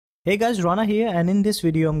Hey guys, Rana here, and in this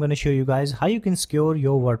video I'm going to show you guys how you can secure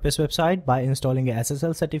your WordPress website by installing a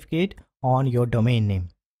SSL certificate on your domain name.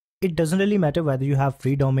 It doesn't really matter whether you have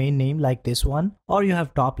free domain name like this one or you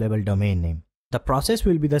have top level domain name. The process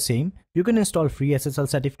will be the same. You can install free SSL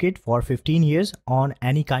certificate for 15 years on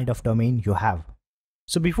any kind of domain you have.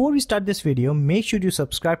 So before we start this video, make sure you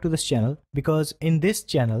subscribe to this channel, because in this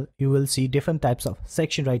channel you will see different types of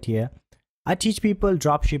section right here. I teach people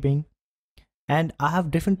dropshipping, and I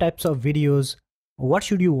have different types of videos. What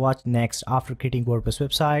should you watch next after creating WordPress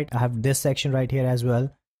website? I have this section right here as well.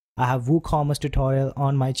 I have WooCommerce tutorial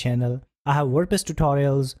on my channel. I have WordPress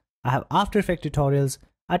tutorials. I have After Effects tutorials.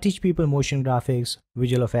 I teach people motion graphics,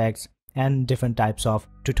 visual effects, and different types of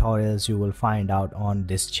tutorials you will find out on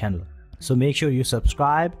this channel. So make sure you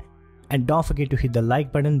subscribe and don't forget to hit the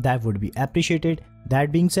like button. That would be appreciated.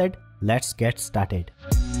 That being said, let's get started.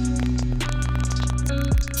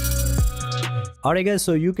 Alright guys,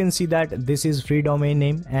 so you can see that this is free domain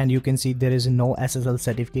name, and you can see there is no SSL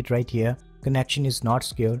certificate right here. Connection is not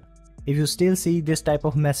secure. If you still see this type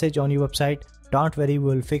of message on your website, don't worry,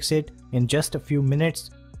 we'll fix it in just a few minutes.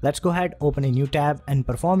 Let's go ahead, open a new tab and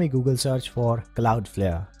perform a Google search for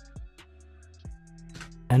Cloudflare.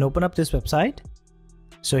 And open up this website.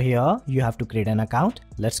 So here you have to create an account.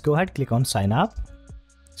 Let's go ahead, click on sign up.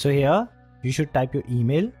 So here you should type your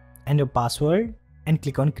email and your password and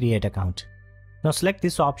click on create account. Now select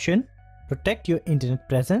this option, protect your internet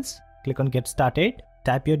presence, click on get started,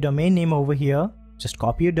 type your domain name over here, just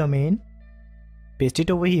copy your domain, paste it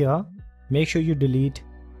over here, make sure you delete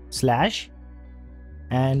slash,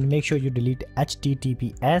 and make sure you delete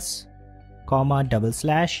https,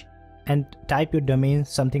 // and type your domain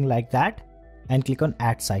something like that and click on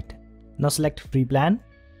add site. Now select free plan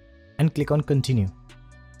and click on continue.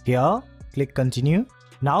 Here click continue.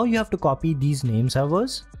 Now you have to copy these name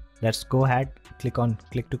servers. Let's go ahead, click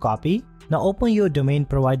to copy. Now open your domain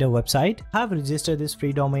provider website. I have registered this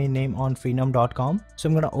free domain name on freenom.com. So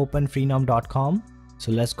I'm going to open freenom.com.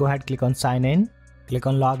 So let's go ahead, click on sign in, click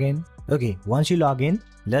on login. Okay, once you log in,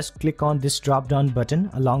 let's click on this drop down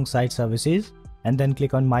button alongside services and then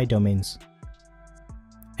click on my domains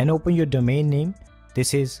and open your domain name.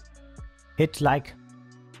 This is hitlike.ml.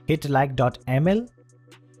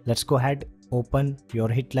 Let's go ahead, open your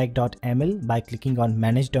hitlike.ml by clicking on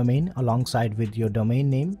manage domain alongside with your domain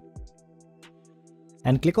name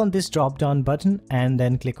and click on this drop down button and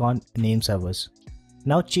then click on name servers.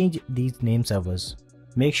 Now change these name servers.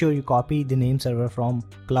 Make sure you copy the name server from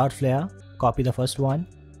Cloudflare, copy the first one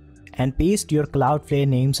and paste your Cloudflare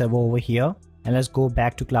name server over here, and let's go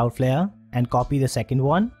back to Cloudflare and copy the second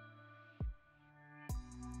one.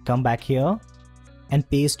 Come back here and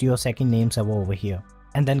paste your second name server over here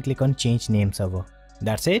and then click on change name server.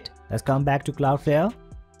 That's it. Let's come back to Cloudflare.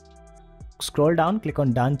 Scroll down, click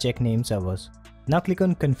on done, check name servers. Now click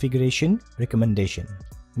on configuration recommendation.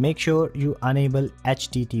 Make sure you enable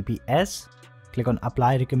HTTPS. Click on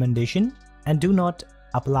apply recommendation and do not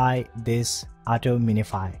apply this auto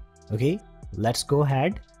minify. Okay, let's go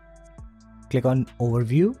ahead. Click on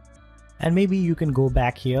overview and maybe you can go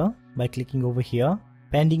back here by clicking over here,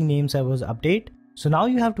 pending name servers update. So now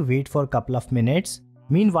you have to wait for a couple of minutes.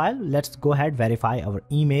 Meanwhile, let's go ahead, verify our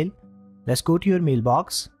email. Let's go to your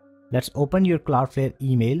mailbox. Let's open your Cloudflare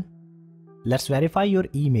email. Let's verify your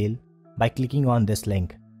email by clicking on this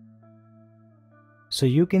link. So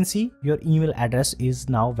you can see your email address is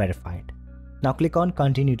now verified. Now click on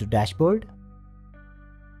continue to dashboard.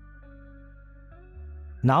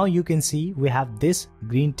 Now you can see we have this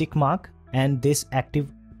green tick mark and this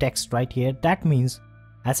active text right here. That means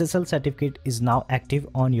SSL certificate is now active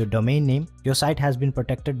on your domain name. Your site has been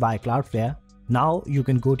protected by Cloudflare. Now you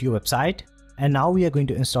can go to your website, and now we are going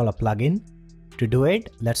to install a plugin. To do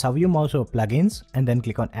it, let's have your mouse over plugins and then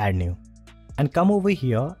click on add new. And come over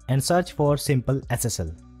here and search for simple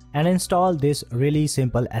SSL and install this really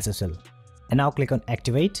simple SSL. And now click on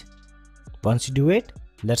activate. Once you do it,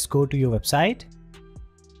 let's go to your website.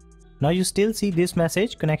 Now you still see this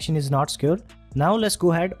message, connection is not secure. Now let's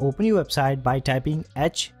go ahead, open your website by typing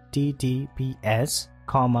https,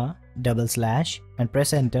 / and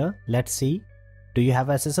press enter. Let's see. Do you have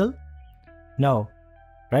SSL? No.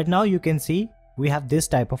 Right now you can see we have this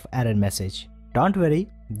type of error message. Don't worry,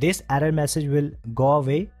 this error message will go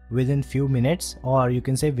away within few minutes, or you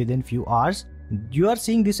can say within few hours. You are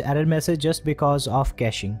seeing this error message just because of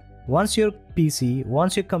caching. Once your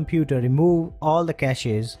computer remove all the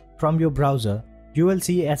caches from your browser, you will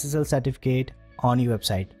see SSL certificate on your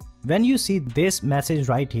website. When you see this message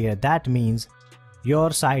right here, that means your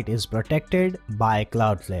site is protected by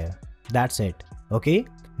Cloudflare. That's it. Okay,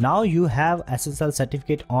 now you have SSL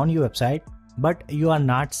certificate on your website. but you are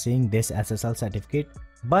not seeing this SSL certificate,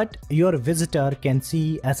 but your visitor can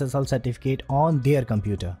see SSL certificate on their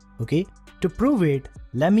computer. Okay, to prove it,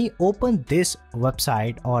 let me open this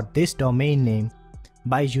website or this domain name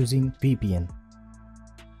by using VPN.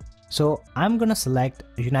 So I'm gonna select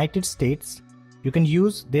United States. You can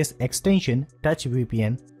use this extension Touch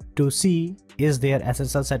VPN to see is there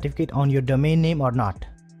SSL certificate on your domain name or not.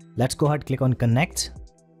 Let's go ahead, click on connect.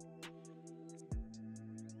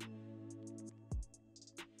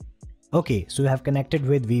 Okay, so we have connected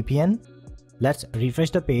with VPN. Let's refresh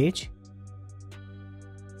the page.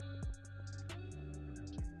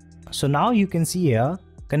 So now you can see here,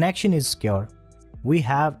 connection is secure. We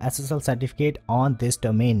have SSL certificate on this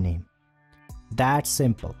domain name. That's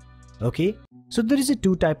simple. Okay, so there is a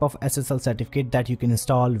two type of SSL certificate that you can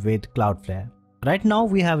install with Cloudflare. Right now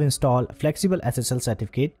we have installed flexible SSL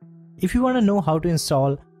certificate. If you want to know how to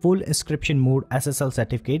install full encryption mode SSL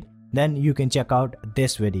certificate, then you can check out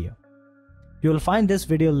this video. You will find this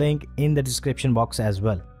video link in the description box as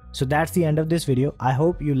well. So that's the end of this video. I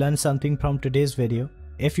hope you learned something from today's video.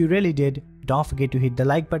 If you really did, don't forget to hit the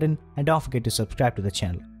like button and don't forget to subscribe to the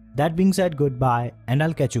channel. That being said, goodbye, and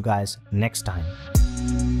I'll catch you guys next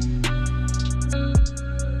time.